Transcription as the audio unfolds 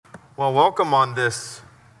Well, welcome on this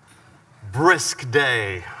brisk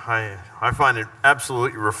day. I find it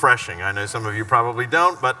absolutely refreshing. I know some of you probably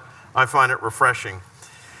don't, but I find it refreshing.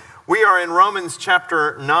 We are in Romans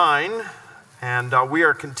chapter 9, and we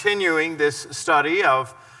are continuing this study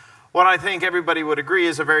of what I think everybody would agree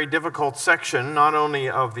is a very difficult section, not only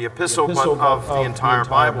of the epistle, but of the entire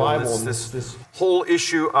Bible. This whole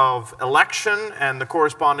issue of election and the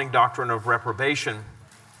corresponding doctrine of reprobation.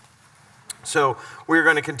 So we're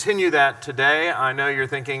going to continue that today. I know you're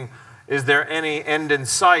thinking, is there any end in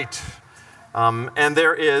sight? And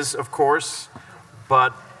there is, of course,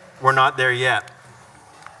 but we're not there yet.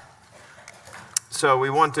 So we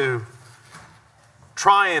want to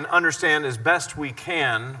try and understand as best we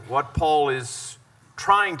can what Paul is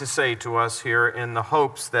trying to say to us here, in the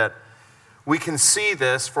hopes that we can see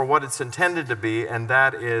this for what it's intended to be, and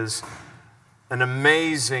that is an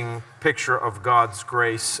amazing picture of God's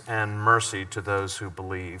grace and mercy to those who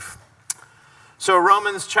believe. So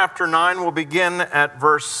Romans chapter 9 will begin at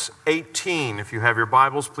verse 18. If you have your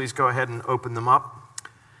Bibles, please go ahead and open them up.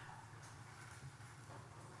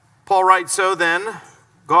 Paul writes, "So then,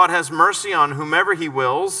 God has mercy on whomever he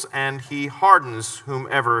wills, and he hardens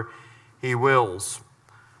whomever he wills.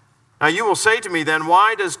 Now you will say to me then,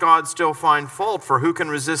 why does God still find fault? For who can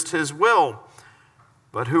resist his will?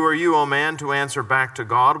 But who are you, O man, to answer back to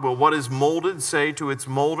God? Will what is molded say to its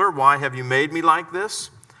molder, why have you made me like this?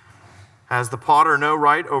 Has the potter no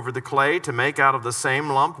right over the clay to make out of the same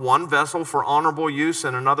lump one vessel for honorable use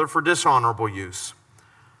and another for dishonorable use?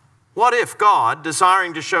 What if God,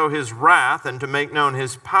 desiring to show his wrath and to make known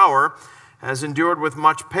his power, has endured with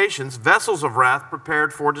much patience vessels of wrath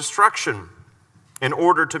prepared for destruction, in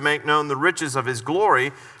order to make known the riches of his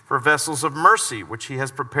glory for vessels of mercy, which he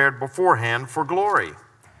has prepared beforehand for glory?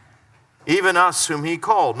 Even us whom he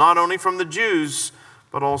called, not only from the Jews,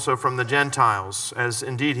 but also from the Gentiles. As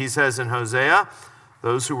indeed he says in Hosea,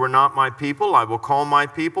 those who were not my people I will call my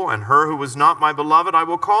people, and her who was not my beloved I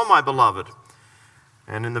will call my beloved.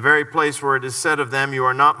 And in the very place where it is said of them, you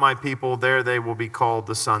are not my people, there they will be called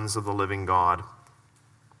the sons of the living God.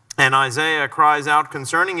 And Isaiah cries out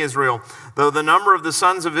concerning Israel, though the number of the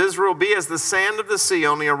sons of Israel be as the sand of the sea,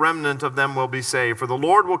 only a remnant of them will be saved. For the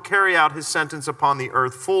Lord will carry out his sentence upon the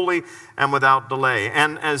earth fully and without delay.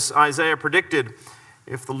 And as Isaiah predicted,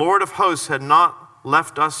 if the Lord of hosts had not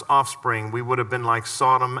left us offspring, we would have been like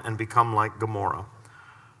Sodom and become like Gomorrah.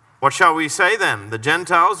 What shall we say then? The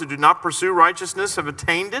Gentiles who do not pursue righteousness have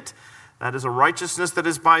attained it. That is a righteousness that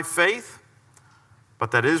is by faith. But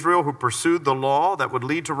that Israel, who pursued the law that would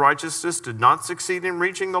lead to righteousness, did not succeed in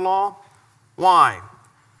reaching the law. Why?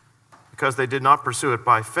 Because they did not pursue it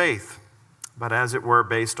by faith, but as it were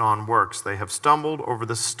based on works. They have stumbled over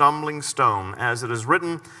the stumbling stone. As it is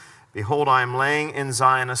written, behold, I am laying in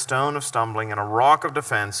Zion a stone of stumbling and a rock of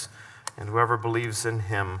defense, and whoever believes in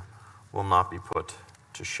him will not be put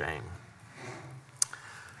to shame.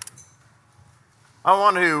 I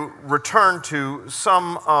want to return to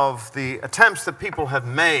some of the attempts that people have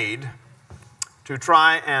made to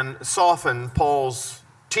try and soften Paul's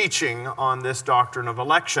teaching on this doctrine of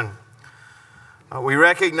election. We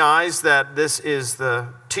recognize that this is the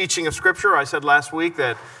teaching of Scripture. I said last week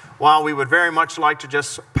that while we would very much like to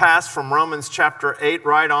just pass from Romans chapter 8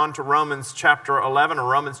 right on to Romans chapter 11 or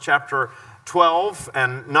Romans chapter 12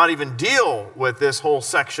 and not even deal with this whole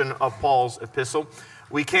section of Paul's epistle,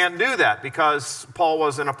 we can't do that because Paul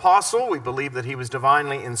was an apostle. We believe that he was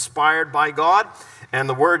divinely inspired by God, and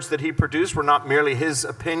the words that he produced were not merely his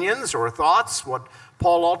opinions or thoughts. What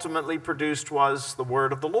Paul ultimately produced was the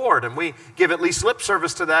word of the Lord, and we give at least lip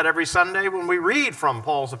service to that every Sunday when we read from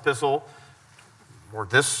Paul's epistle, or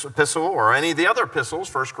this epistle, or any of the other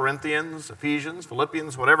epistles, 1 Corinthians, Ephesians,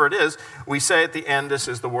 Philippians, whatever it is. We say at the end, this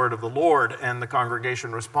is the word of the Lord, and the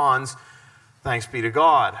congregation responds, thanks be to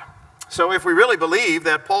God. So if we really believe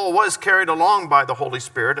that Paul was carried along by the Holy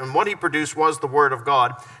Spirit and what he produced was the Word of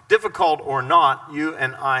God, difficult or not, you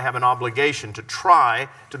and I have an obligation to try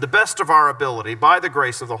to the best of our ability by the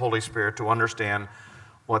grace of the Holy Spirit to understand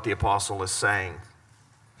what the apostle is saying.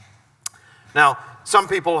 Now, some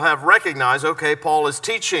people have recognized, okay, Paul is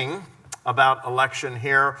teaching about election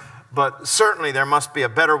here, but certainly there must be a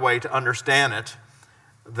better way to understand it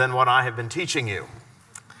than what I have been teaching you.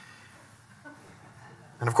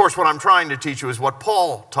 And of course, what I'm trying to teach you is what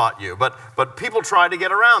Paul taught you. But people try to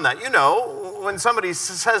get around that. You know, when somebody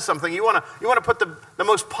says something, you want to put the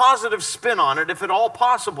most positive spin on it, if at all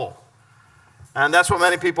possible. And that's what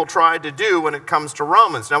many people try to do when it comes to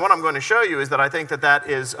Romans. Now, what I'm going to show you is that I think that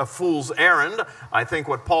is a fool's errand. I think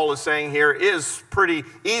what Paul is saying here is pretty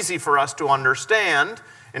easy for us to understand.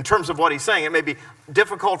 in terms of what he's saying. It may be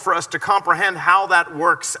difficult for us to comprehend how that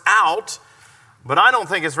works out, but I don't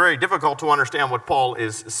think it's very difficult to understand what Paul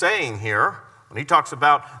is saying here. When he talks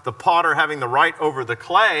about the potter having the right over the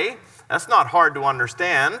clay, that's not hard to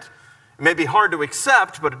understand. It may be hard to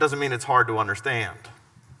accept, but it doesn't mean it's hard to understand.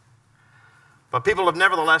 But people have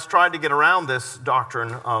nevertheless tried to get around this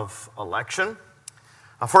doctrine of election.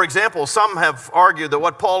 For example, some have argued that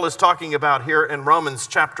what Paul is talking about here in Romans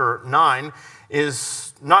chapter 9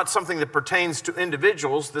 is not something that pertains to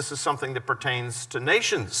individuals. This is something that pertains to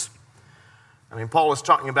nations. I mean, Paul is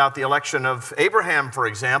talking about the election of Abraham, for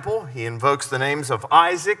example. He invokes the names of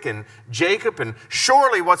Isaac and Jacob, and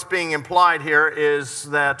surely what's being implied here is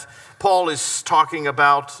that Paul is talking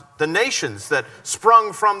about the nations that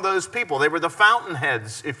sprung from those people. They were the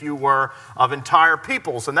fountainheads, if you were, of entire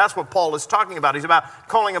peoples, and that's what Paul is talking about. He's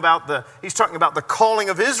talking about the calling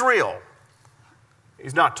of Israel.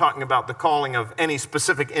 He's not talking about the calling of any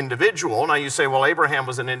specific individual. Now you say, well, Abraham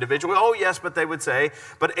was an individual. Oh, yes, but they would say,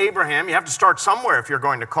 but Abraham, you have to start somewhere if you're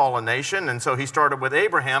going to call a nation. And so he started with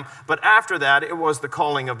Abraham. But after that, it was the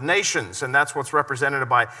calling of nations. And that's what's represented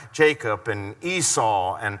by Jacob and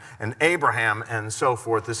Esau and Abraham and so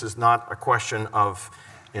forth. This is not a question of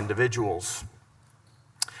individuals.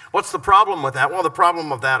 What's the problem with that? Well, the problem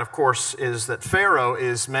with that, of course, is that Pharaoh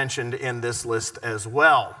is mentioned in this list as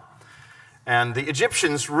well. And the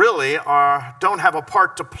Egyptians really don't have a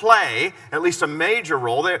part to play, at least a major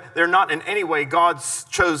role. They're not in any way God's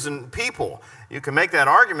chosen people. You can make that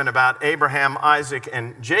argument about Abraham, Isaac,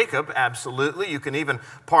 and Jacob, absolutely. You can even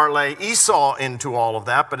parlay Esau into all of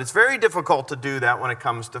that, but it's very difficult to do that when it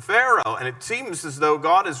comes to Pharaoh. And it seems as though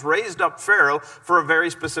God has raised up Pharaoh for a very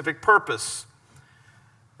specific purpose,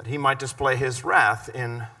 that he might display his wrath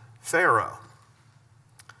in Pharaoh.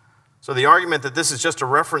 So the argument that this is just a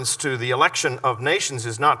reference to the election of nations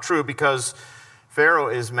is not true, because Pharaoh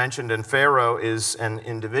is mentioned, and Pharaoh is an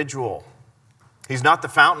individual. He's not the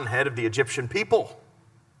fountainhead of the Egyptian people.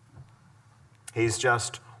 He's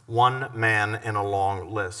just one man in a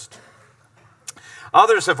long list.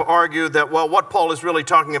 Others have argued that, well, what Paul is really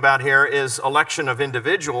talking about here is election of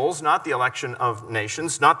individuals, not the election of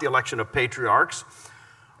nations, not the election of patriarchs,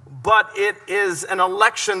 but it is an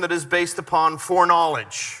election that is based upon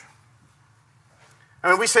foreknowledge. I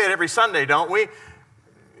mean, we say it every Sunday, don't we?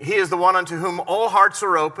 He is the one unto whom all hearts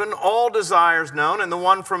are open, all desires known, and the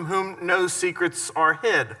one from whom no secrets are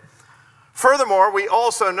hid. Furthermore, we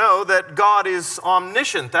also know that God is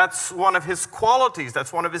omniscient. That's one of his qualities.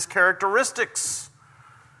 That's one of his characteristics.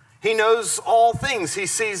 He knows all things. He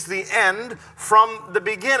sees the end from the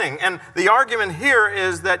beginning. And the argument here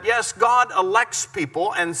is that, yes, God elects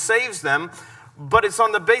people and saves them, but it's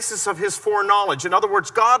on the basis of his foreknowledge. In other words,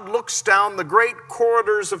 God looks down the great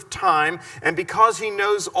corridors of time, and because he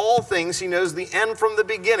knows all things, he knows the end from the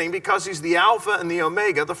beginning, because he's the Alpha and the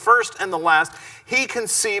Omega, the first and the last, he can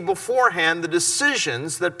see beforehand the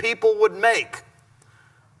decisions that people would make.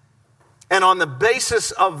 And on the basis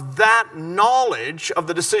of that knowledge of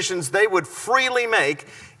the decisions they would freely make,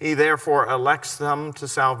 he therefore elects them to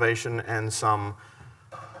salvation and some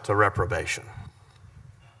to reprobation.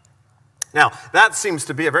 Now, that seems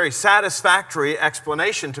to be a very satisfactory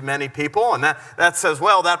explanation to many people, and that says,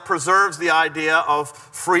 well, that preserves the idea of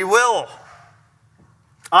free will.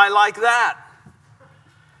 I like that.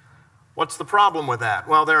 What's the problem with that?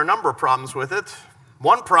 Well, there are a number of problems with it.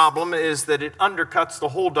 One problem is that it undercuts the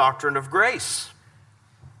whole doctrine of grace.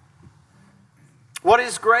 What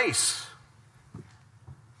is grace?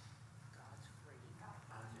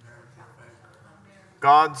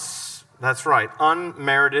 That's right,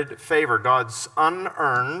 unmerited favor. God's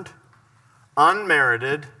unearned,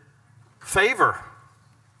 unmerited favor.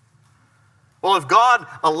 Well, if God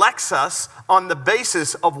elects us on the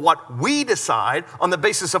basis of what we decide, on the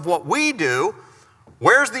basis of what we do,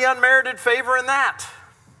 where's the unmerited favor in that?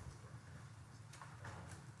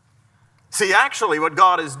 See, actually, what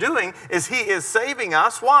God is doing is he is saving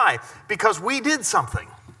us. Why? Because we did something.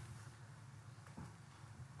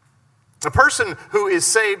 A person who is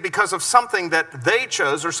saved because of something that they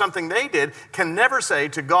chose or something they did can never say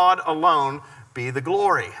to God alone be the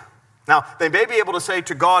glory. Now, they may be able to say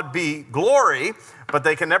to God be glory, but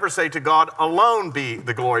they can never say to God alone be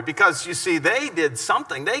the glory, because you see, they did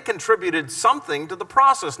something. They contributed something to the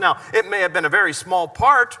process. Now, it may have been a very small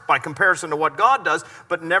part by comparison to what God does,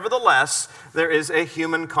 but nevertheless, there is a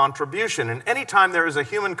human contribution. And anytime there is a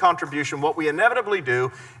human contribution, what we inevitably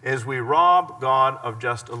do is we rob God of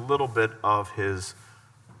just a little bit of his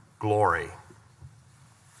glory.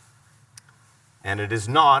 And it is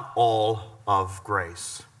not all of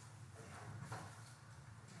grace.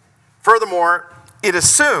 Furthermore, it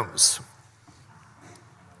assumes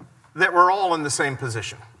that we're all in the same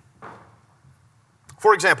position.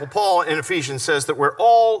 For example, Paul in Ephesians says that we're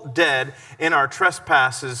all dead in our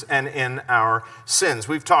trespasses and in our sins.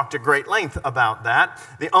 We've talked at great length about that.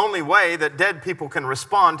 The only way that dead people can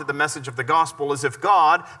respond to the message of the gospel is if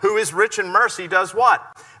God, who is rich in mercy, does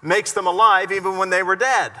what? Makes them alive even when they were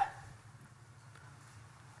dead.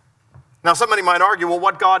 Now, somebody might argue, well,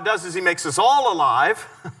 what God does is he makes us all alive,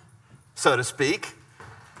 so to speak,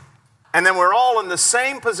 and then we're all in the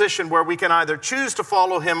same position where we can either choose to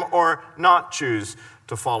follow him or not choose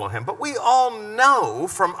to follow him. But we all know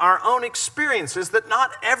from our own experiences that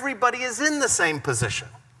not everybody is in the same position.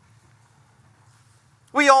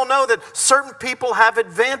 We all know that certain people have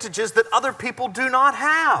advantages that other people do not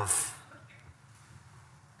have.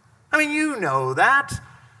 I mean, you know that.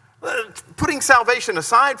 Putting salvation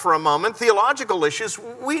aside for a moment, theological issues,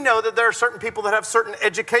 we know that there are certain people that have certain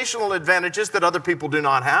educational advantages that other people do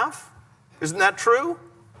not have. Isn't that true?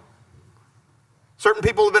 Certain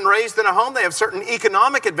people have been raised in a home, they have certain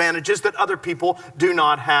economic advantages that other people do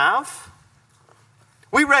not have.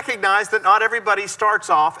 We recognize that not everybody starts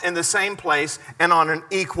off in the same place and on an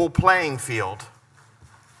equal playing field.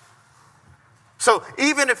 So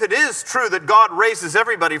even if it is true that God raises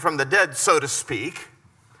everybody from the dead, so to speak,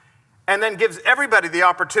 and then gives everybody the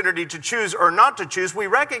opportunity to choose or not to choose, we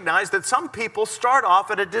recognize that some people start off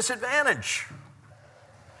at a disadvantage.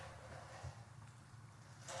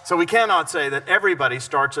 So we cannot say that everybody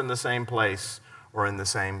starts in the same place or in the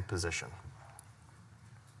same position.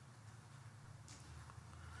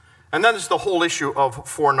 And then there's the whole issue of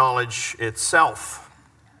foreknowledge itself.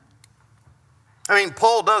 I mean,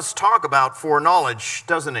 Paul does talk about foreknowledge,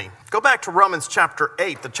 doesn't he? Go back to Romans chapter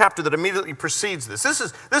 8, the chapter that immediately precedes this.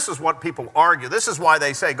 This is what people argue. This is why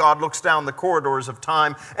they say God looks down the corridors of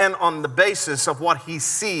time, and on the basis of what he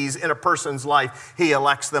sees in a person's life, he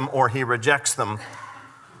elects them or he rejects them.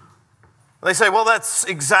 They say, well, that's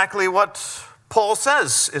exactly what Paul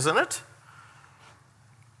says, isn't it?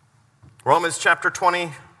 Romans chapter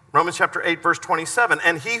 8, verse 27,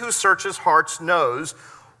 and he who searches hearts knows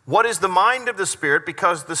what is the mind of the Spirit,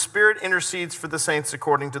 because the Spirit intercedes for the saints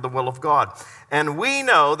according to the will of God. And we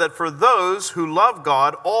know that for those who love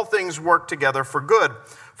God, all things work together for good,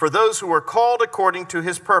 for those who are called according to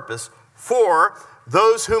his purpose. For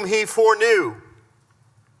those whom he foreknew,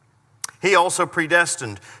 he also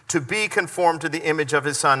predestined to be conformed to the image of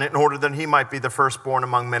his Son, in order that he might be the firstborn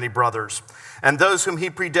among many brothers. And those whom he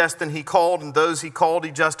predestined, he called, and those he called,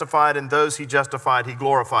 he justified, and those he justified, he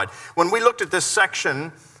glorified. When we looked at this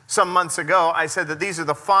section some months ago, I said that these are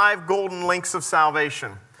the 5 golden links of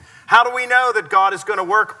salvation. How do we know that God is going to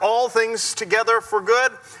work all things together for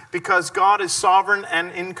good? Because God is sovereign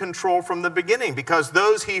and in control from the beginning. Because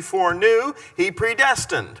those he foreknew, he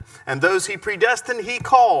predestined. And those he predestined, he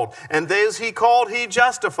called. And those he called, he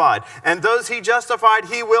justified. And those he justified,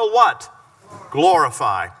 he will what?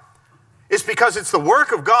 Glorify. It's because it's the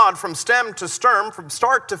work of God from stem to stern, from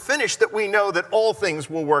start to finish, that we know that all things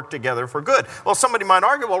will work together for good. Well, somebody might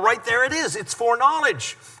argue, well, right there it is. It's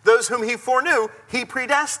foreknowledge. Those whom he foreknew, he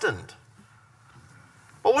predestined.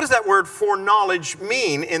 But what does that word foreknowledge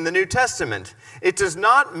mean in the New Testament? It does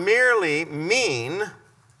not merely mean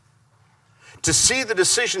to see the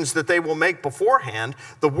decisions that they will make beforehand.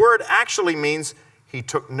 The word actually means he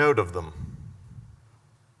took note of them.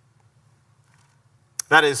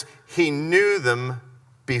 That is, he knew them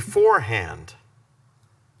beforehand.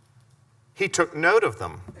 He took note of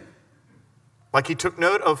them. Like he took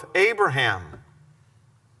note of Abraham.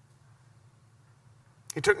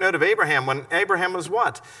 He took note of Abraham when Abraham was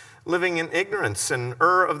what? Living in ignorance in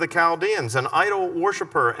Ur of the Chaldeans, an idol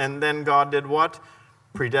worshiper. And then God did what?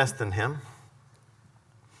 Predestined him.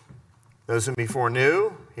 Those whom he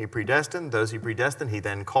foreknew, he predestined. Those he predestined, he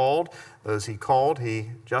then called. Those he called,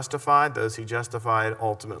 he justified. Those he justified,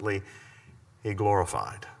 ultimately, he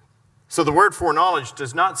glorified. So the word foreknowledge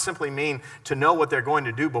does not simply mean to know what they're going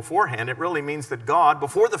to do beforehand. It really means that God,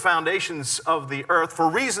 before the foundations of the earth, for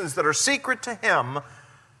reasons that are secret to him,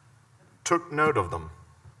 took note of them.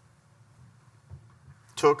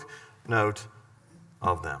 Took note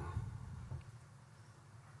of them.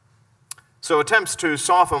 So attempts to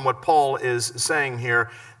soften what Paul is saying here,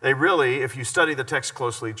 they really, if you study the text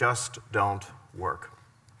closely, just don't work.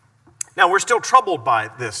 Now, we're still troubled by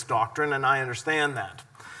this doctrine, and I understand that.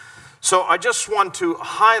 So I just want to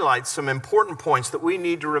highlight some important points that we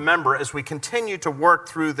need to remember as we continue to work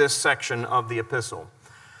through this section of the epistle.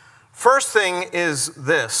 First thing is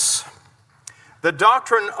this: the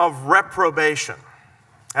doctrine of reprobation.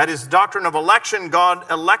 That is, the doctrine of election. God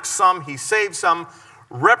elects some, he saves some.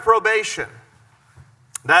 Reprobation,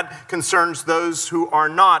 that concerns those who are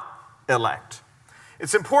not elect.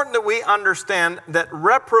 It's important that we understand that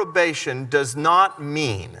reprobation does not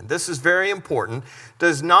mean, and this is very important,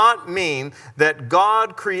 does not mean that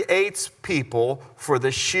God creates people for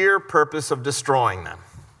the sheer purpose of destroying them.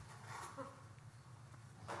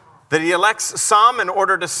 That he elects some in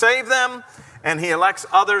order to save them, and he elects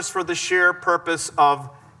others for the sheer purpose of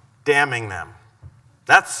damning them.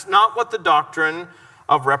 That's not what the doctrine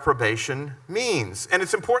of reprobation means. And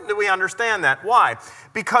it's important that we understand that. Why?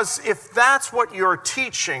 Because if that's what you're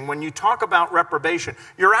teaching when you talk about reprobation,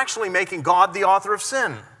 you're actually making God the author of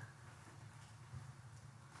sin.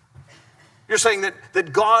 You're saying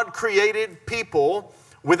that God created people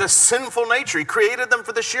with a sinful nature. He created them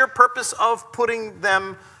for the sheer purpose of putting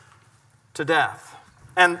them to death.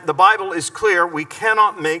 And the Bible is clear, we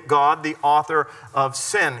cannot make God the author of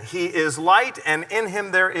sin. He is light, and in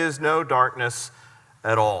him there is no darkness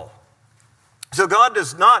at all. So God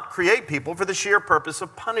does not create people for the sheer purpose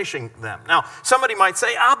of punishing them. Now, somebody might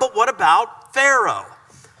say, but what about Pharaoh?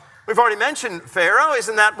 We've already mentioned Pharaoh.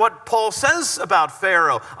 Isn't that what Paul says about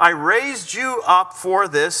Pharaoh? I raised you up for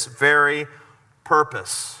this very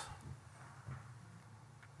purpose.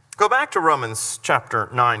 Go back to Romans chapter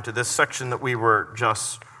 9, to this section that we were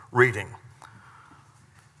just reading.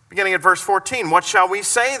 Beginning at verse 14, what shall we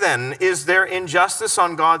say then? Is there injustice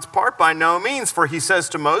on God's part? By no means, for he says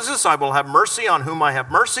to Moses, I will have mercy on whom I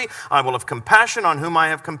have mercy. I will have compassion on whom I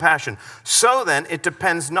have compassion. So then, it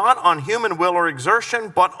depends not on human will or exertion,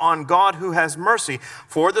 but on God who has mercy.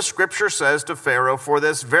 For the scripture says to Pharaoh, for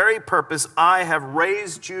this very purpose I have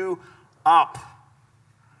raised you up,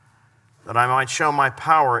 that I might show my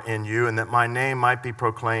power in you, and that my name might be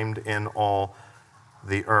proclaimed in all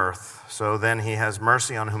the earth. So then he has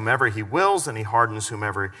mercy on whomever he wills, and he hardens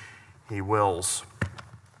whomever he wills.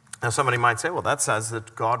 Now somebody might say, well, that says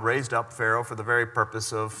that God raised up Pharaoh for the very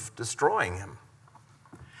purpose of destroying him.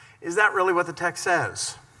 Is that really what the text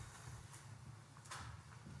says?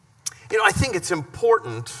 I think it's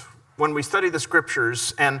important when we study the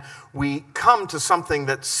scriptures and we come to something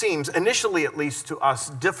that seems, initially at least to us,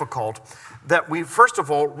 difficult, that we first of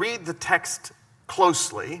all read the text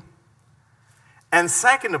closely. And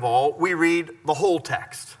second of all, we read the whole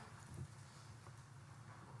text.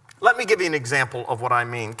 Let me give you an example of what I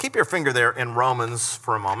mean. Keep your finger there in Romans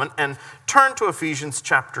for a moment and turn to Ephesians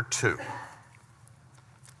chapter 2.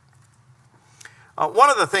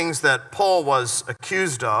 One of the things that Paul was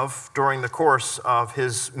accused of during the course of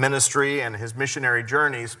his ministry and his missionary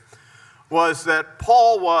journeys was that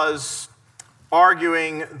Paul was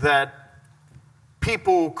arguing that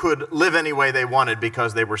people could live any way they wanted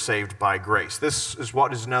because they were saved by grace. This is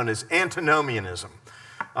what is known as antinomianism.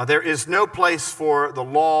 There is no place for the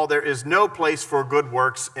law. There is no place for good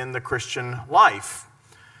works in the Christian life.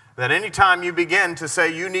 That anytime you begin to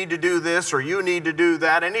say you need to do this or you need to do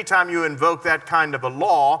that, anytime you invoke that kind of a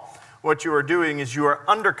law, what you are doing is you are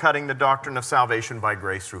undercutting the doctrine of salvation by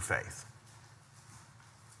grace through faith.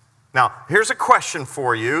 Now, here's a question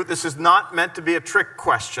for you. This is not meant to be a trick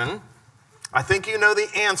question. I think you know the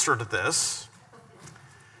answer to this.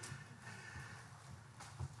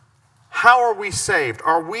 How are we saved?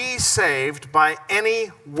 Are we saved by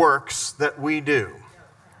any works that we do?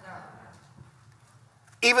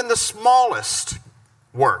 Even the smallest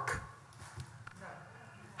work.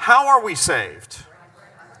 How are we saved?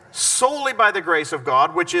 Solely by the grace of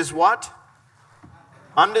God, which is what?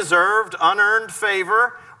 Undeserved, unearned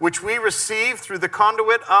favor, which we receive through the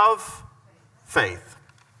conduit of faith.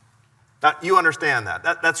 Now, you understand that.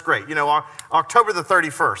 That's great. October the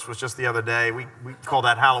 31st was just the other day. We call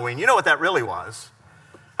that Halloween. You know what that really was?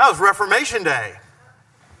 That was Reformation Day.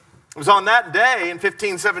 It was on that day in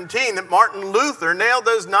 1517 that Martin Luther nailed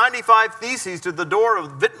those 95 Theses to the door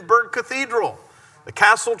of Wittenberg Cathedral, the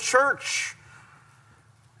castle church.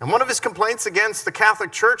 And one of his complaints against the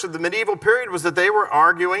Catholic Church of the medieval period was that they were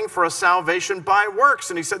arguing for a salvation by works.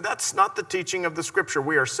 And he said, that's not the teaching of the Scripture.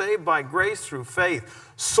 We are saved by grace through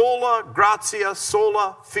faith. Sola gratia,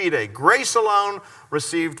 sola fide. Grace alone,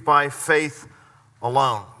 received by faith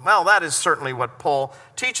alone. Well, that is certainly what Paul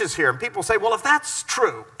teaches here. And people say, well, if that's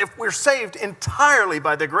true, if we're saved entirely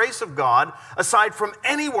by the grace of God, aside from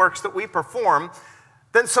any works that we perform,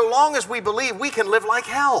 then so long as we believe, we can live like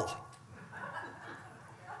hell.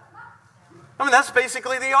 That's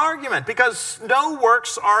basically the argument, because no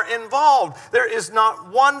works are involved. There is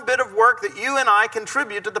not one bit of work that you and I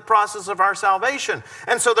contribute to the process of our salvation.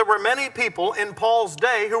 And so there were many people in Paul's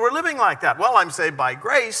day who were living like that. Well, I'm saved by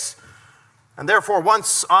grace, and therefore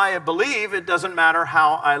once I believe, it doesn't matter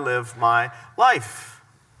how I live my life.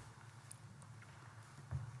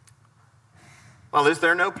 Well, is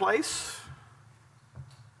there no place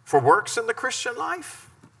for works in the Christian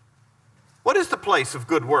life? What is the place of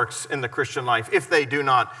good works in the Christian life if they do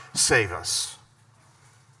not save us?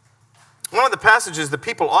 One of the passages that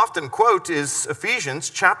people often quote is Ephesians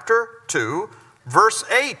chapter 2, verse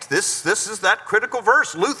 8. This is that critical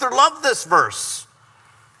verse. Luther loved this verse.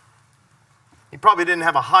 He probably didn't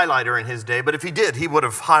have a highlighter in his day, but if he did, he would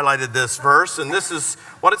have highlighted this verse. And this is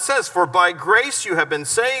what it says: "For by grace you have been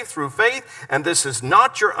saved through faith, and this is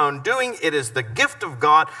not your own doing. It is the gift of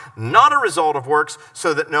God, not a result of works,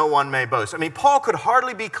 so that no one may boast." I mean, Paul could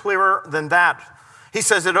hardly be clearer than that. He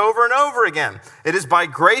says it over and over again. It is by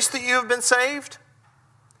grace that you have been saved.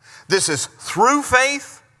 This is through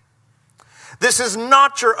faith. This is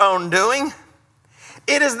not your own doing.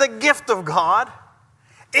 It is the gift of God.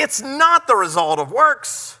 It's not the result of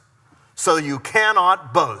works, so you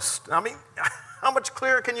cannot boast. I mean, how much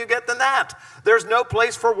clearer can you get than that? There's no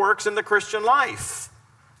place for works in the Christian life.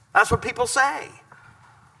 That's what people say.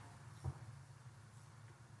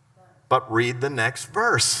 But read the next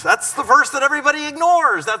verse. That's the verse that everybody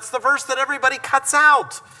ignores. That's the verse that everybody cuts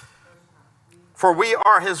out. "For we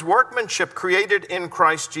are his workmanship, created in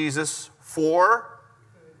Christ Jesus for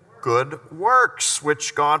good works,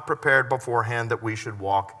 which God prepared beforehand that we should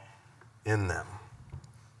walk in them."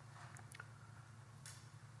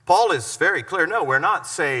 Paul is very clear. No, we're not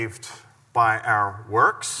saved by our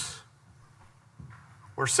works.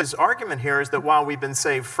 His argument here is that while we've been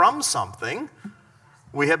saved from something,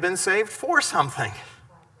 we have been saved for something.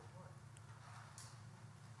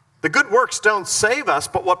 The good works don't save us,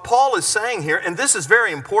 but what Paul is saying here, and this is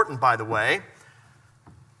very important, by the way,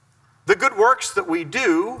 the good works that we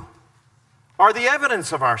do are the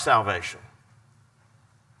evidence of our salvation.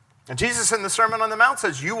 And Jesus in the Sermon on the Mount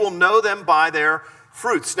says, "You will know them by their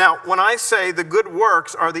fruits." Now, when I say the good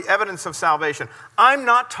works are the evidence of salvation, I'm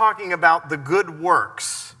not talking about the good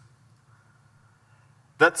works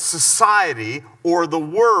that society or the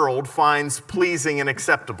world finds pleasing and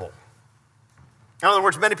acceptable. In other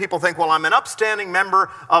words, many people think, well, I'm an upstanding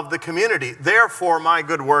member of the community, therefore my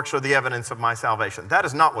good works are the evidence of my salvation. That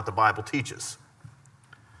is not what the Bible teaches.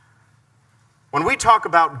 When we talk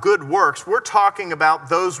about good works, we're talking about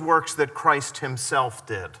those works that Christ himself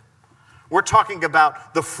did. We're talking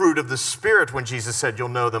about the fruit of the Spirit when Jesus said, "You'll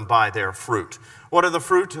know them by their fruit." What are the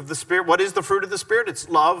fruit of the Spirit? What is the fruit of the Spirit? It's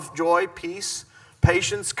love, joy, peace,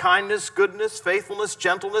 patience, kindness, goodness, faithfulness,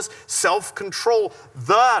 gentleness, self-control.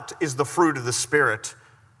 That is the fruit of the Spirit.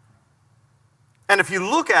 And if you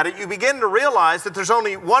look at it, you begin to realize that there's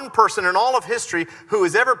only one person in all of history who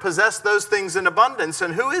has ever possessed those things in abundance.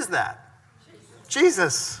 And who is that?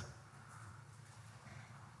 Jesus.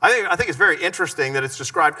 I think it's very interesting that it's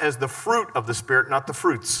described as the fruit of the Spirit, not the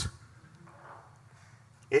fruits.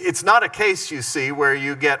 It's not a case, you see, where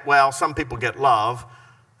you get, well, some people get love.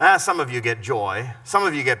 Some of you get joy. Some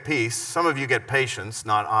of you get peace. Some of you get patience,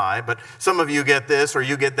 not I, but some of you get this or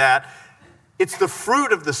you get that. It's the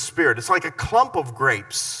fruit of the Spirit. It's like a clump of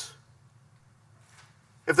grapes.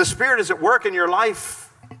 If the Spirit is at work in your life,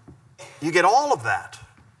 you get all of that.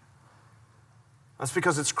 That's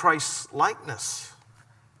because it's Christ's likeness.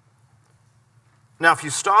 Now, if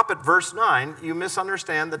you stop at verse 9, you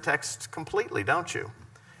misunderstand the text completely, don't you?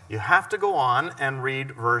 You have to go on and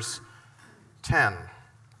read verse 10.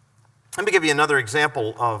 Let me give you another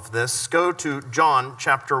example of this. Go to John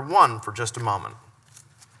chapter 1 for just a moment.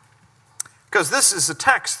 Because this is a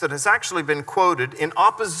text that has actually been quoted in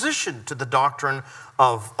opposition to the doctrine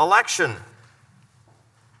of election.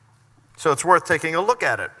 So it's worth taking a look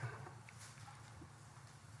at it.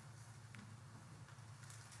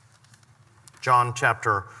 John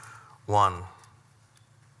chapter 1.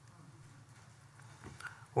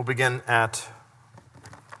 We'll begin at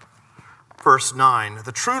verse 9.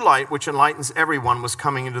 "The true light, which enlightens everyone, was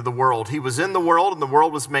coming into the world. He was in the world, and the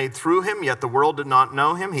world was made through him, yet the world did not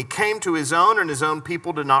know him. He came to his own, and his own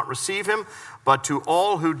people did not receive him. But to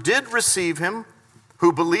all who did receive him,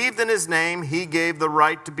 who believed in his name, he gave the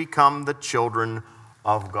right to become the children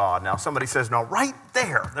of God." Now, somebody says, no, right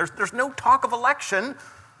there, there's no talk of election.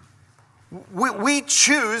 We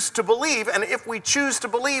choose to believe, and if we choose to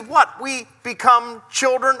believe, what? We become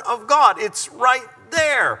children of God. It's right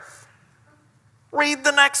there. Read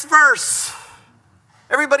the next verse.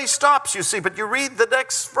 Everybody stops, you see, but you read the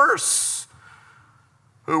next verse.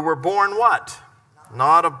 "Who were born what?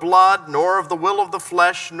 Not of blood, nor of the will of the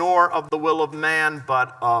flesh, nor of the will of man,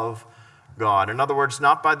 but of God." In other words,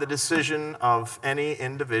 not by the decision of any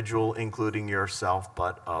individual, including yourself,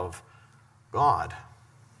 but of God.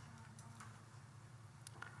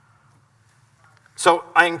 So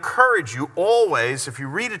I encourage you always, if you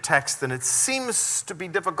read a text and it seems to be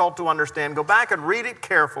difficult to understand, go back and read it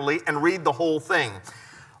carefully and read the whole thing.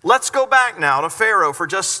 Let's go back now to Pharaoh for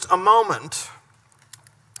just a moment.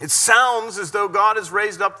 It sounds as though God has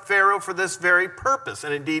raised up Pharaoh for this very purpose,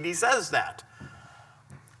 and indeed he says that.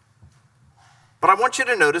 But I want you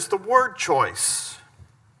to notice the word choice.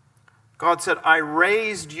 God said, I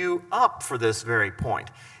raised you up for this very point.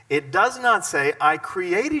 It does not say, I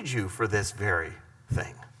created you for this very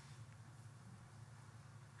thing.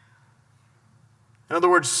 In other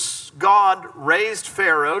words, God raised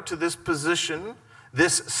Pharaoh to this position,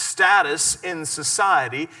 this status in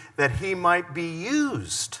society, that he might be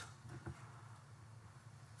used.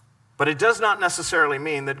 But it does not necessarily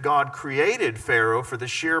mean that God created Pharaoh for the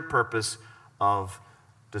sheer purpose of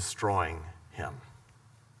destroying him.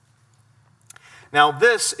 Now,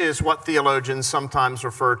 this is what theologians sometimes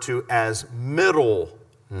refer to as middle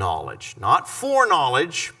knowledge. Not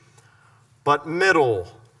foreknowledge, but middle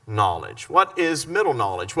knowledge. What is middle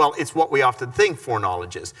knowledge? Well, it's what we often think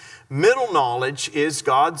foreknowledge is. Middle knowledge is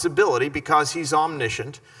God's ability, because he's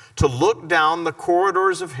omniscient, to look down the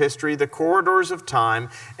corridors of history, the corridors of time,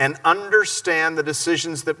 and understand the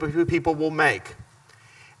decisions that people will make.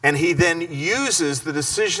 And he then uses the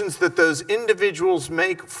decisions that those individuals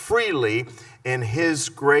make freely in his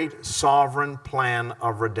great sovereign plan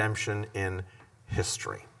of redemption in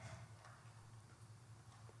history.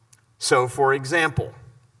 So, for example,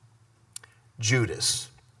 Judas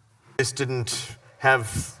didn't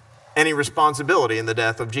have any responsibility in the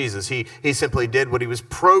death of Jesus. He simply did what he was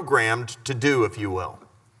programmed to do, if you will.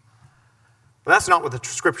 But that's not what the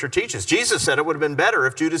scripture teaches. Jesus said it would have been better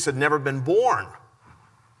if Judas had never been born.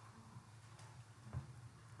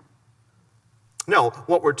 No,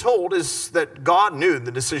 what we're told is that God knew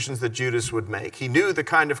the decisions that Judas would make. He knew the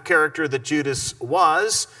kind of character that Judas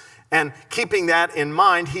was, and keeping that in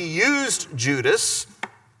mind, he used Judas.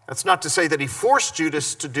 That's not to say that he forced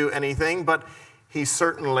Judas to do anything, but he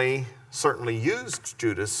certainly used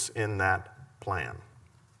Judas in that plan.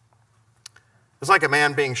 It's like a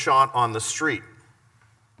man being shot on the street.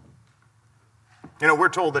 You know, we're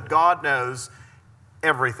told that God knows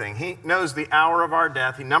everything. He knows the hour of our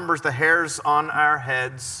death. He numbers the hairs on our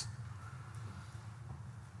heads.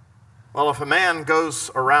 Well, if a man goes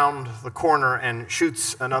around the corner and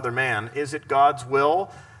shoots another man, is it God's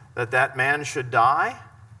will that that man should die?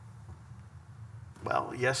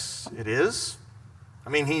 Well, yes, it is. I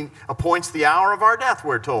mean, he appoints the hour of our death,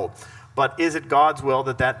 we're told. But is it God's will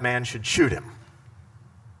that that man should shoot him?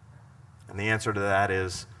 And the answer to that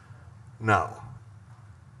is no.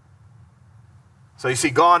 So you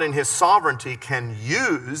see, God in his sovereignty can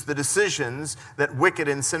use the decisions that wicked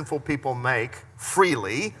and sinful people make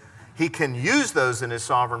freely. He can use those in his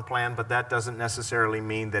sovereign plan, but that doesn't necessarily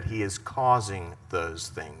mean that he is causing those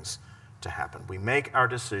things to happen. We make our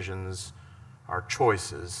decisions, our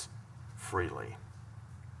choices, freely.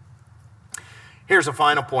 Here's a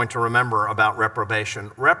final point to remember about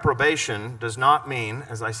reprobation. Reprobation does not mean,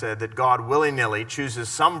 as I said, that God willy-nilly chooses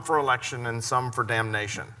some for election and some for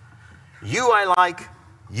damnation. You I like,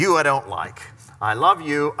 you I don't like. I love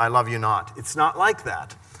you not. It's not like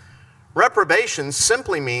that. Reprobation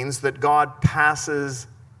simply means that God passes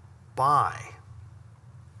by.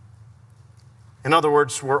 In other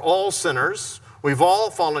words, we're all sinners. We've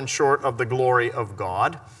all fallen short of the glory of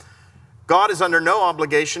God. God is under no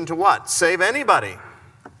obligation to what? Save anybody.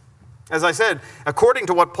 As I said, according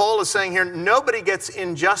to what Paul is saying here, nobody gets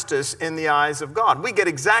injustice in the eyes of God. We get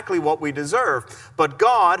exactly what we deserve. But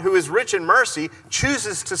God, who is rich in mercy,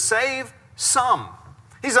 chooses to save some.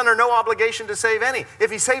 He's under no obligation to save any.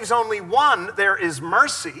 If he saves only one, there is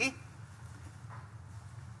mercy.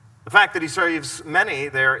 The fact that he saves many,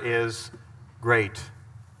 there is great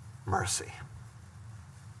mercy.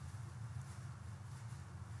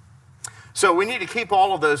 So we need to keep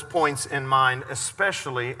all of those points in mind,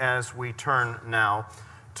 especially as we turn now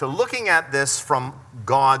to looking at this from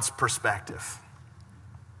God's perspective.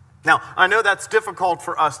 Now, I know that's difficult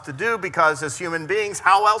for us to do because as human beings,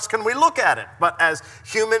 how else can we look at it but as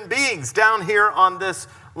human beings down here on this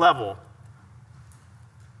level?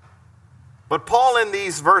 But Paul in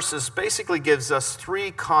these verses basically gives us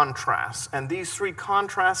three contrasts, and these three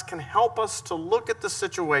contrasts can help us to look at the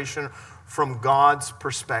situation from God's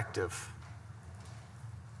perspective.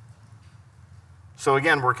 So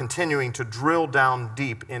again, we're continuing to drill down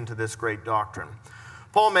deep into this great doctrine.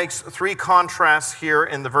 Paul makes three contrasts here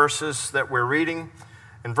in the verses that we're reading.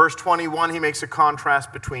 In verse 21, he makes a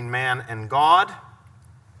contrast between man and God.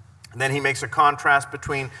 And then he makes a contrast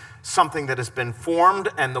between something that has been formed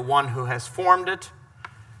and the one who has formed it.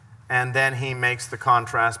 And then he makes the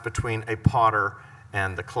contrast between a potter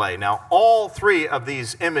and the clay. Now, all three of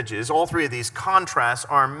these images, all three of these contrasts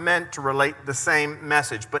are meant to relate the same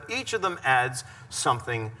message, but each of them adds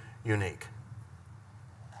something unique.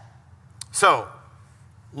 So,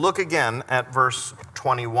 look again at verse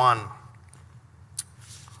 21.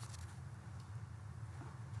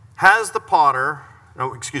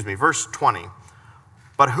 Verse 20.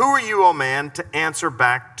 But who are you, O man, to answer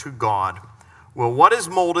back to God? Will what is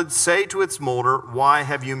molded say to its molder, why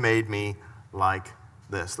have you made me like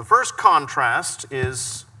this? The first contrast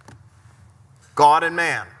is God and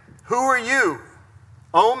man. Who are you,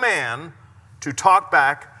 O man, to talk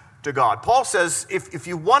back to God? Paul says if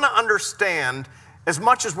you want to understand as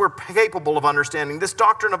much as we're capable of understanding this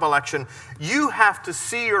doctrine of election, you have to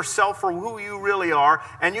see yourself for who you really are,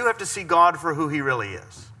 and you have to see God for who he really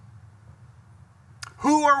is.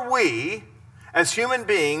 Who are we as human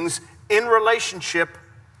beings in relationship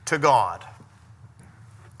to God?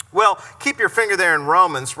 Well, keep your finger there in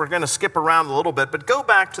Romans. We're going to skip around a little bit, but go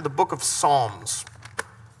back to the book of Psalms.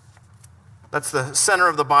 That's the center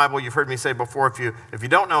of the Bible. You've heard me say before, if you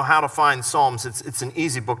don't know how to find Psalms, it's an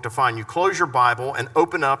easy book to find. You close your Bible and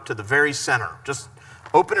open up to the very center. Just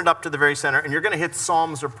open it up to the very center, and you're going to hit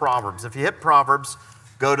Psalms or Proverbs. If you hit Proverbs,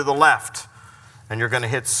 go to the left, and you're going to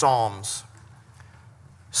hit Psalms.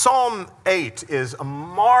 Psalm 8 is a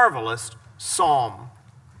marvelous psalm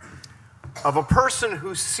of a person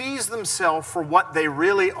who sees themselves for what they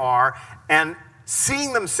really are, and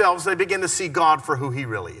seeing themselves, they begin to see God for who he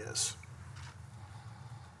really is.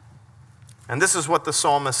 And this is what the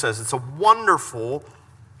psalmist says. It's a wonderful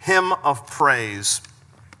hymn of praise.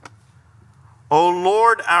 O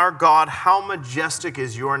Lord our God, how majestic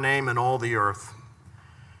is your name in all the earth.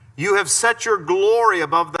 You have set your glory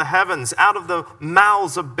above the heavens. Out of the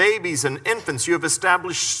mouths of babies and infants, you have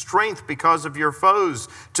established strength because of your foes,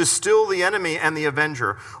 to still the enemy and the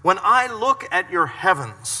avenger. When I look at your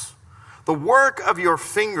heavens, the work of your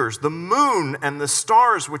fingers, the moon and the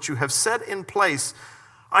stars which you have set in place,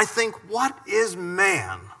 I think, what is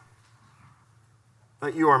man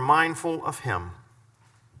that you are mindful of him?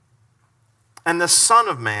 And the Son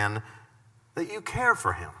of Man that you care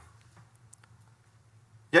for him?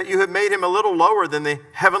 Yet you have made him a little lower than the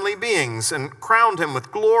heavenly beings and crowned him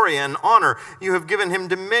with glory and honor. You have given him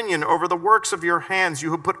dominion over the works of your hands.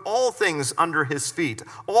 You have put all things under his feet,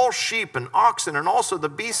 all sheep and oxen, and also the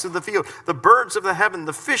beasts of the field, the birds of the heaven,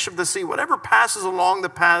 the fish of the sea, whatever passes along the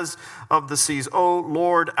paths of the seas. O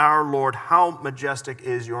Lord, our Lord, how majestic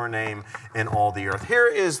is your name in all the earth. Here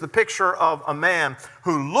is the picture of a man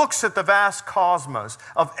who looks at the vast cosmos,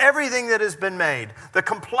 of everything that has been made, the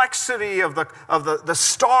complexity of the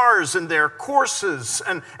stars and their courses,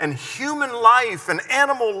 and human life and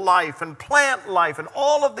animal life and plant life and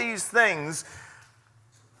all of these things.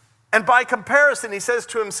 And by comparison, he says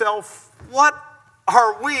to himself, what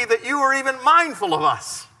are we that you are even mindful of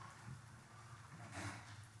us?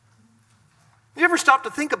 You ever stop to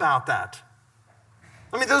think about that?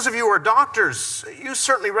 I mean, those of you who are doctors, you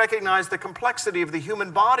certainly recognize the complexity of the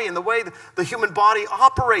human body and the way the human body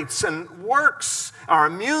operates and works, our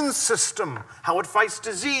immune system, how it fights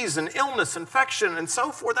disease and illness, infection, and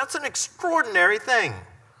so forth. That's an extraordinary thing.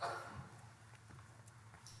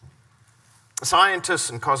 Scientists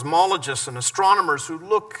and cosmologists and astronomers who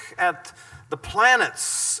look at the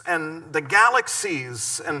planets and the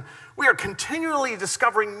galaxies, and we are continually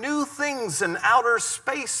discovering new things in outer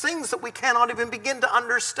space, things that we cannot even begin to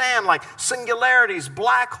understand, like singularities,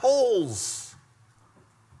 black holes.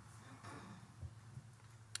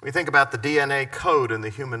 We think about the DNA code in the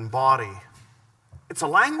human body. It's a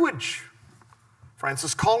language.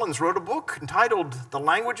 Francis Collins wrote a book entitled The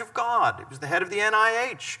Language of God. He was the head of the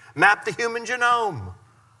NIH, mapped the human genome.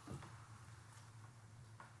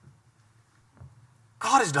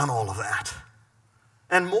 God has done all of that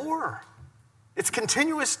and more. It's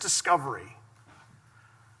continuous discovery.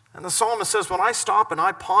 And the psalmist says, when I stop and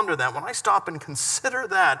I ponder that, when I stop and consider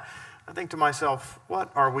that, I think to myself,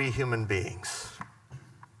 what are we human beings?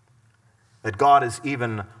 That God is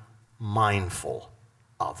even mindful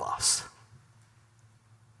of us.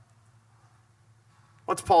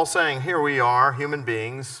 What's Paul saying? Here we are, human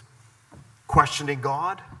beings, questioning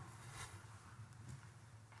God.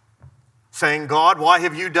 Saying, God, why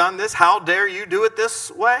have you done this? How dare you do it this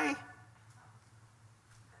way?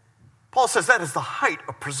 Paul says that is the height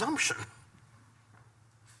of presumption.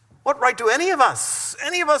 What right do any of us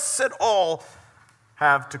at all,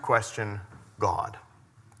 have to question God?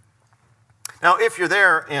 Now, if you're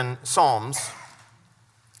there in Psalms,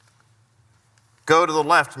 go to the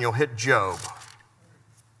left and you'll hit Job.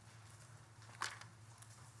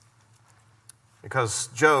 Because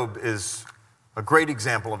Job is A great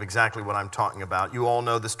example of exactly what I'm talking about. You all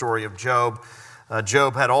know the story of Job.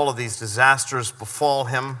 Job had all of these disasters befall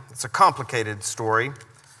him. It's a complicated story.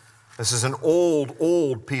 This is an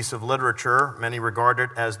old piece of literature. Many regard it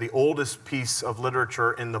as the oldest piece of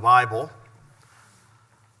literature in the Bible.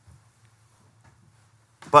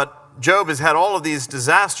 But Job has had all of these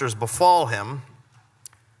disasters befall him.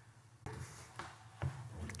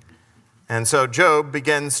 And so Job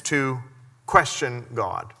begins to question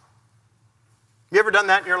God. You ever done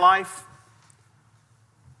that in your life?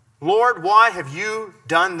 Lord, why have you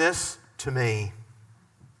done this to me?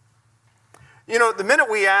 You know, the minute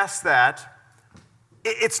we ask that,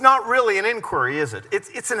 it's not really an inquiry, is it?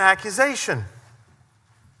 It's an accusation.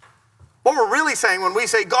 What we're really saying when we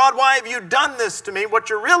say, God, why have you done this to me? What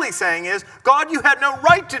you're really saying is, God, you had no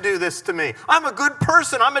right to do this to me. I'm a good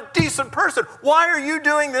person. I'm a decent person. Why are you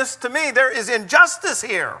doing this to me? There is injustice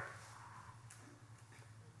here.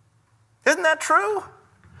 Isn't that true?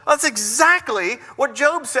 That's exactly what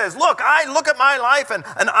Job says. Look, I look at my life and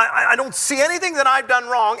I don't see anything that I've done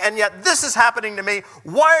wrong, and yet this is happening to me.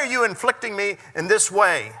 Why are you inflicting me in this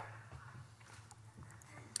way?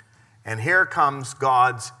 And here comes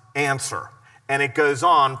God's answer. And it goes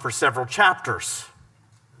on for several chapters.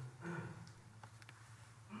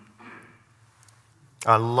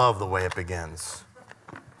 I love the way it begins.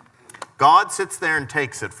 God sits there and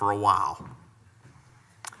takes it for a while.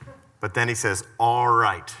 But then he says, all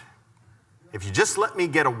right, if you just let me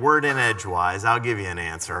get a word in edgewise, I'll give you an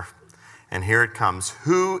answer. And here it comes.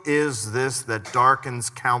 Who is this that darkens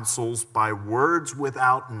counsels by words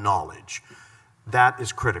without knowledge? That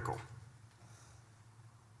is critical.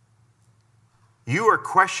 You are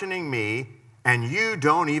questioning me, and you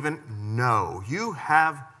don't even know. You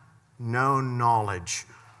have no knowledge.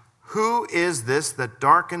 Who is this that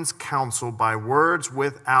darkens counsel by words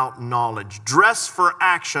without knowledge? Dress for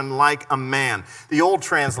action like a man. The old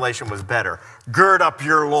translation was better. Gird up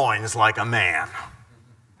your loins like a man.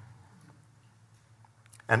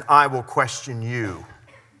 And I will question you.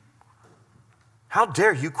 How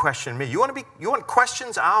dare you question me? You want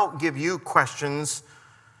questions? I'll give you questions.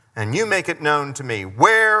 And you make it known to me.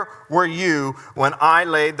 Where were you when I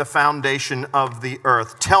laid the foundation of the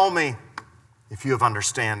earth? Tell me if you have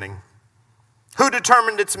understanding. Who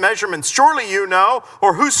determined its measurements? Surely you know.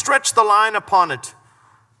 Or who stretched the line upon it?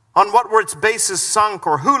 On what were its bases sunk?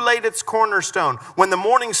 Or who laid its cornerstone? When the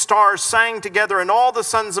morning stars sang together and all the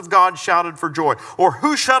sons of God shouted for joy. Or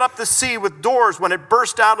who shut up the sea with doors when it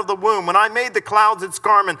burst out of the womb? When I made the clouds its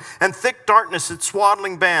garment and thick darkness its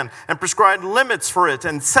swaddling band, and prescribed limits for it,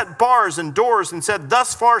 and set bars and doors, and said,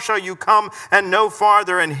 thus far shall you come and no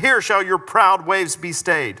farther, and here shall your proud waves be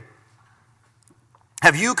stayed.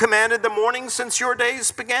 Have you commanded the morning since your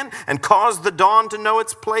days began, and caused the dawn to know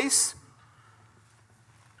its place?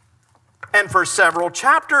 And for several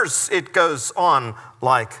chapters, it goes on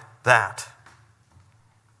like that.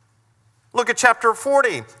 Look at chapter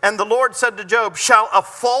 40. And the Lord said to Job, shall a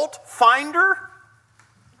fault finder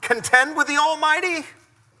contend with the Almighty?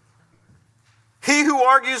 He who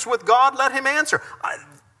argues with God, let him answer.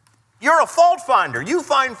 You're a fault finder. You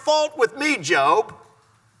find fault with me, Job.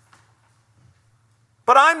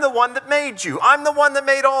 But I'm the one that made you. I'm the one that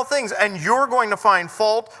made all things. And you're going to find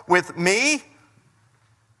fault with me?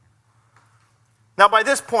 Now, by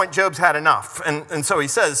this point, Job's had enough. And so he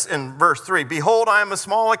says in verse 3, behold, I am a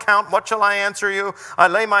small account. What shall I answer you? I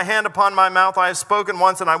lay my hand upon my mouth. I have spoken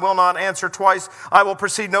once, and I will not answer twice. I will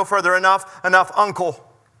proceed no further. Enough, uncle.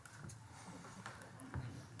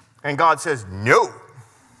 And God says, no.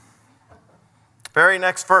 Very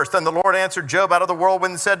next verse. Then the Lord answered Job out of the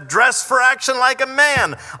whirlwind and said, dress for action like a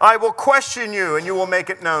man. I will question you, and you will make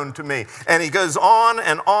it known to me. And he goes on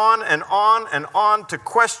and on and on and on to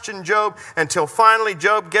question Job until finally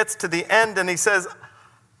Job gets to the end and he says,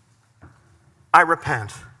 I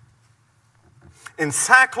repent. In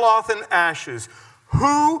sackcloth and ashes,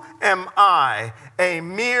 who am I, a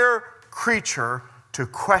mere creature, to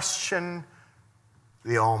question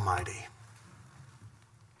the Almighty?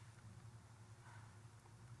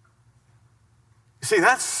 See,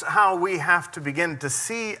 that's how we have to begin to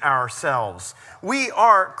see ourselves. We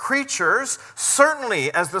are creatures.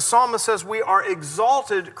 Certainly, as the psalmist says, we are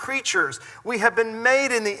exalted creatures. We have been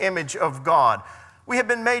made in the image of God. We have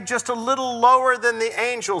been made just a little lower than the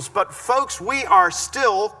angels, but folks, we are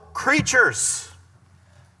still creatures.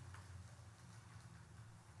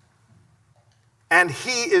 And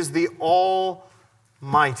He is the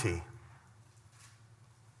Almighty.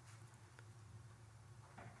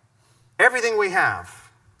 Everything we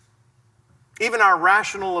have, even our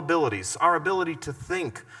rational abilities, our ability to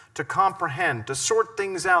think, to comprehend, to sort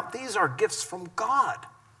things out, these are gifts from God.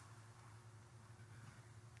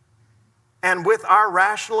 And with our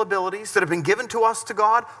rational abilities that have been given to us to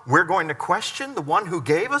God, we're going to question the one who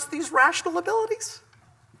gave us these rational abilities?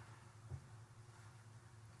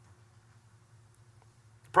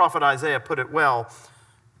 The prophet Isaiah put it well.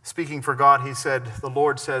 Speaking for God, he said, the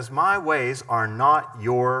Lord says, "My ways are not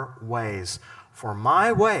your ways, for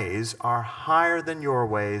my ways are higher than your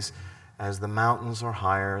ways, as the mountains are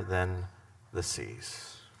higher than the seas."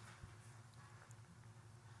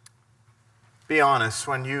 Be honest,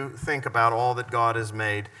 when you think about all that God has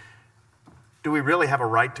made, do we really have a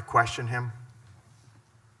right to question him?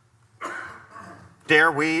 Dare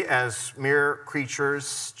we, as mere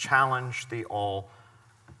creatures, challenge the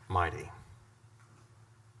Almighty?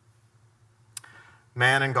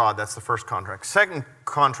 Man and God, that's the first contrast. Second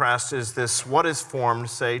contrast is this: what is formed,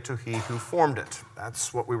 say to he who formed it.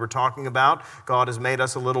 That's what we were talking about. God has made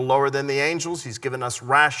us a little lower than the angels. He's given us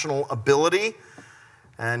rational ability.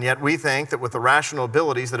 And yet we think that with the rational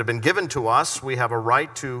abilities that have been given to us, we have a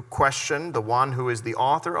right to question the one who is the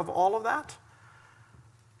author of all of that.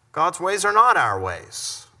 God's ways are not our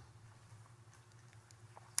ways.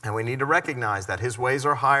 And we need to recognize that his ways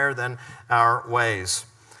are higher than our ways.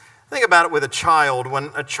 Think about it with a child.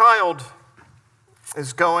 When a child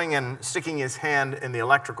is going and sticking his hand in the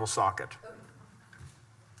electrical socket.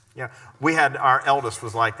 Yeah, we had, our eldest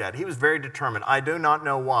was like that. He was very determined. I do not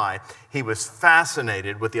know why. He was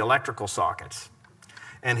fascinated with the electrical sockets.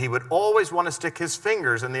 And he would always want to stick his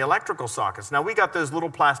fingers in the electrical sockets. Now, we got those little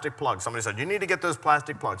plastic plugs. Somebody said, "You need to get those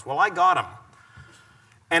plastic plugs." Well, I got them.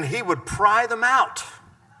 And he would pry them out.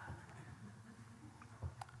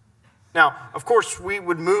 Now, of course, we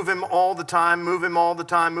would move him all the time.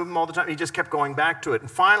 He just kept going back to it.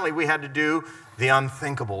 And finally, we had to do the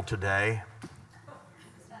unthinkable today.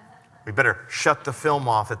 We better shut the film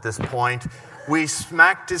off at this point. We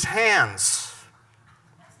smacked his hands.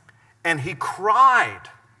 And he cried.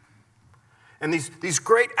 And these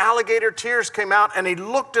great alligator tears came out, and he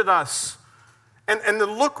looked at us. And the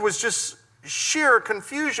look was just sheer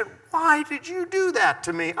confusion. Why did you do that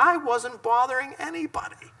to me? I wasn't bothering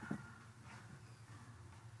anybody.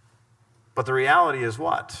 But the reality is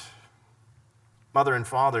what? Mother and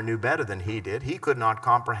father knew better than he did. He could not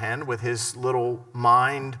comprehend with his little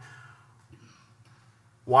mind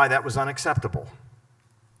why that was unacceptable.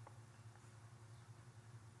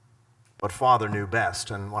 But Father knew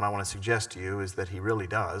best, and what I want to suggest to you is that he really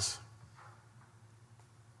does.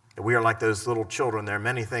 We are like those little children. There are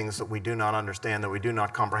many things that we do not understand, that we do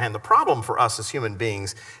not comprehend. The problem for us as human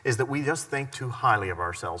beings is that we just think too highly of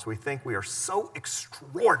ourselves. We think we are so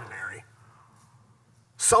extraordinary,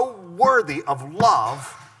 so worthy of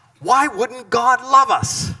love. Why wouldn't God love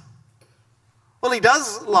us? Well, he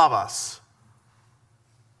does love us.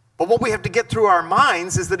 But what we have to get through our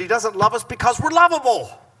minds is that he doesn't love us because we're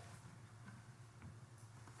lovable.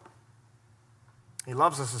 He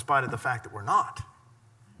loves us in spite of the fact that we're not.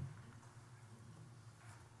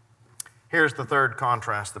 Here's the third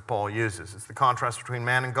contrast that Paul uses. It's the contrast between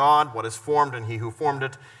man and God, what is formed and he who formed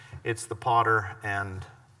it. It's the potter and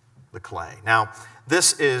the clay. Now,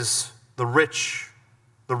 this is the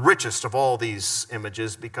richest of all these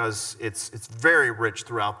images, because it's very rich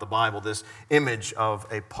throughout the Bible, this image of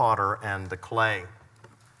a potter and the clay.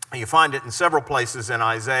 You find it in several places in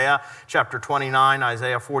Isaiah chapter 29,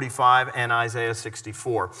 Isaiah 45, and Isaiah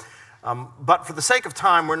 64. But for the sake of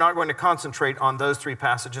time, we're not going to concentrate on those three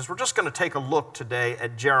passages. We're just going to take a look today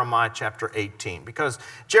at Jeremiah chapter 18, because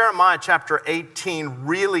Jeremiah chapter 18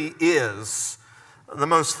 really is the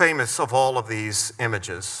most famous of all of these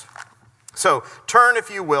images. So turn, if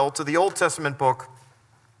you will, to the Old Testament book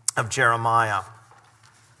of Jeremiah,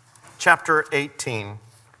 chapter 18.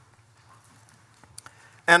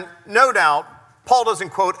 And no doubt, Paul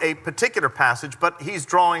doesn't quote a particular passage, but he's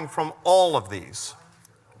drawing from all of these.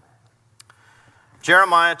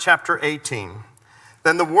 Jeremiah chapter 18.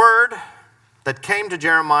 Then the word that came to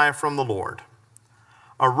Jeremiah from the Lord: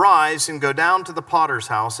 "Arise and go down to the potter's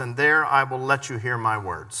house, and there I will let you hear my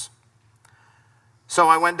words." So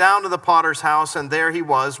I went down to the potter's house, and there he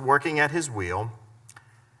was working at his wheel.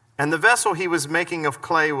 And the vessel he was making of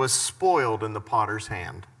clay was spoiled in the potter's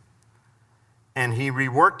hand. And he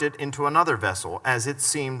reworked it into another vessel, as it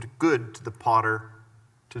seemed good to the potter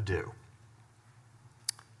to do.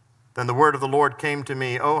 Then the word of the Lord came to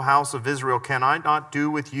me: "O house of Israel, can I not do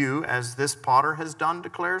with you as this potter has done,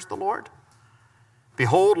 declares the Lord?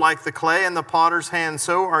 Behold, like the clay in the potter's hand,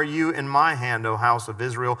 so are you in my hand, O house of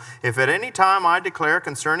Israel. If at any time I declare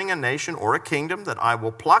concerning a nation or a kingdom that I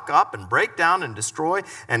will pluck up and break down and destroy,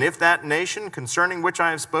 and if that nation concerning which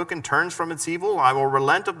I have spoken turns from its evil, I will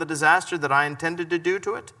relent of the disaster that I intended to do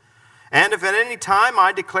to it. And if at any time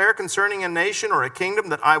I declare concerning a nation or a kingdom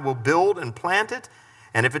that I will build and plant it,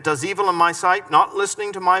 and if it does evil in my sight, not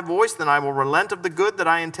listening to my voice, then I will relent of the good that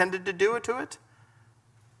I intended to do to it.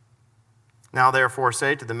 Now therefore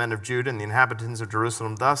say to the men of Judah and the inhabitants of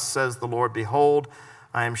Jerusalem, thus says the Lord, behold,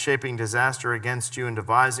 I am shaping disaster against you and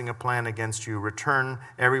devising a plan against you. Return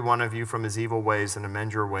every one of you from his evil ways and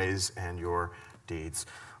amend your ways and your deeds.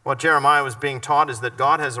 What Jeremiah was being taught is that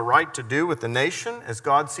God has a right to do with the nation as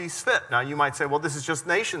God sees fit. Now you might say, well, this is just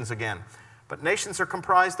nations again. But nations are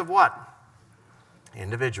comprised of what?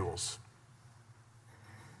 Individuals.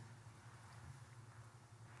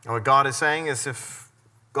 And what God is saying is if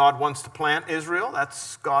God wants to plant Israel,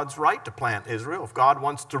 that's God's right to plant Israel. If God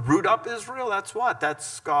wants to root up Israel, that's what?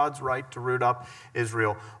 That's God's right to root up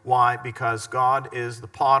Israel. Why? Because God is the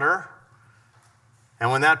potter.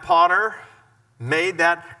 And when that potter made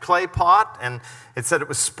that clay pot and it said it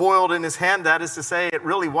was spoiled in his hand, that is to say it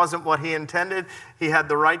really wasn't what he intended, he had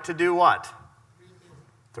the right to do what?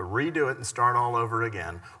 To redo it and start all over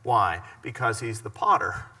again. Why? Because he's the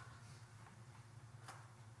potter.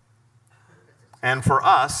 And for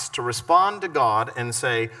us to respond to God and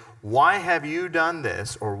say, why have you done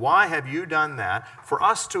this or why have you done that? For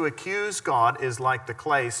us to accuse God is like the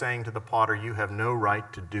clay saying to the potter, you have no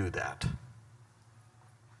right to do that.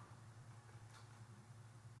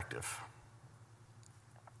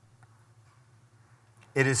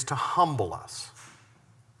 It is to humble us,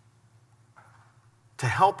 to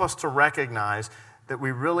help us to recognize that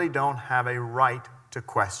we really don't have a right to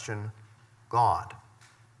question God.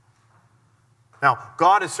 Now,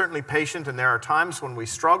 God is certainly patient, and there are times when we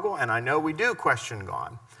struggle, and I know we do question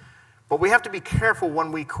God. But we have to be careful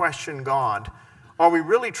when we question God. Are we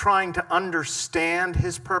really trying to understand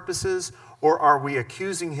his purposes, or are we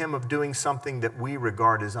accusing him of doing something that we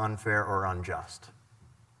regard as unfair or unjust?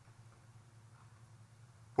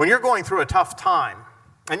 When you're going through a tough time,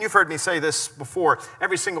 and you've heard me say this before,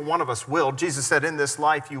 every single one of us will. Jesus said, in this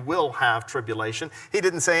life you will have tribulation. He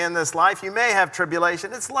didn't say in this life you may have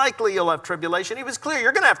tribulation. It's likely you'll have tribulation. He was clear,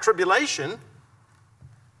 you're going to have tribulation.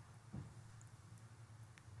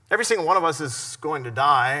 Every single one of us is going to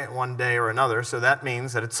die one day or another, so that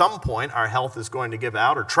means that at some point our health is going to give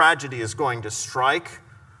out or tragedy is going to strike,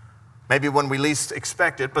 maybe when we least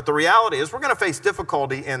expect it. But the reality is we're going to face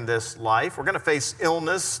difficulty in this life. We're going to face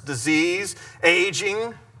illness, disease,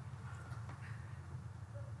 aging.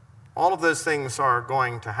 All of those things are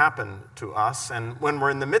going to happen to us. And when we're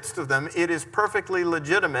in the midst of them, it is perfectly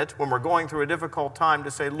legitimate when we're going through a difficult time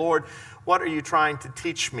to say, Lord, what are you trying to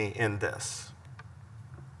teach me in this?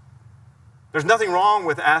 There's nothing wrong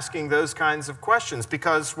with asking those kinds of questions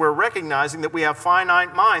because we're recognizing that we have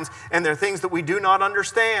finite minds and there are things that we do not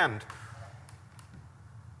understand.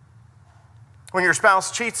 When your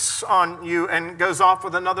spouse cheats on you and goes off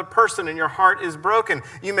with another person and your heart is broken,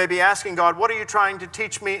 you may be asking God, what are you trying to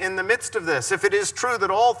teach me in the midst of this? If it is true that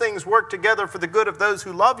all things work together for the good of those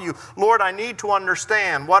who love you, Lord, I need to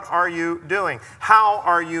understand. What are you doing? How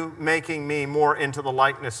are you making me more into the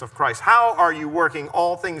likeness of Christ? How are you working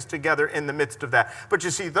all things together in the midst of that? But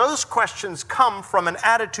you see, those questions come from an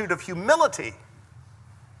attitude of humility.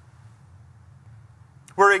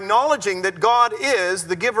 We're acknowledging that God is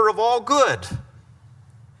the giver of all good.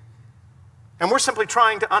 And we're simply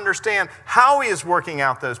trying to understand how he is working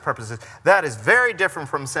out those purposes. That is very different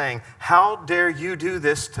from saying, how dare you do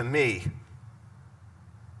this to me?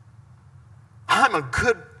 I'm a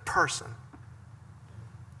good person.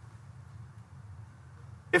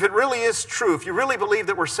 If it really is true, if you really believe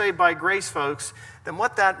that we're saved by grace, folks, then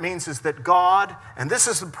what that means is that God, and this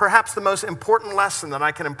is perhaps the most important lesson that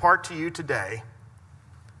I can impart to you today,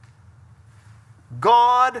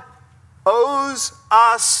 God owes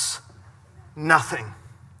us nothing.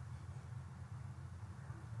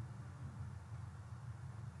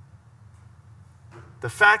 The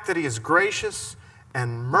fact that he is gracious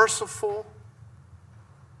and merciful,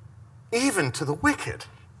 even to the wicked.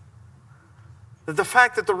 The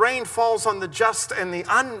fact that the rain falls on the just and the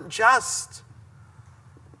unjust,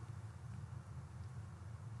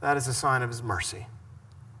 that is a sign of his mercy.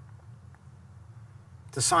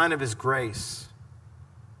 It's a sign of his grace.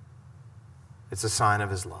 It's a sign of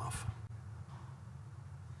his love.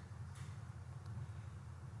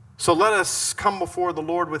 So let us come before the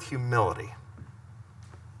Lord with humility.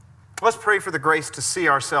 Let's pray for the grace to see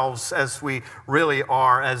ourselves as we really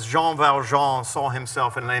are, as Jean Valjean saw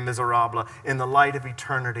himself in Les Miserables, in the light of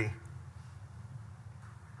eternity.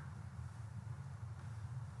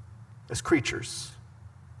 As creatures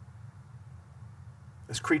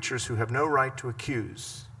who have no right to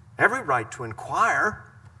accuse, every right to inquire,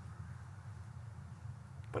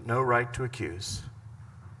 but no right to accuse.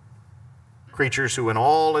 Creatures who, when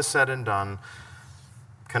all is said and done,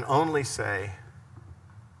 can only say,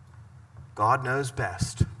 God knows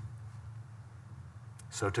best.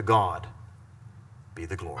 So to God be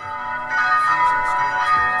the glory.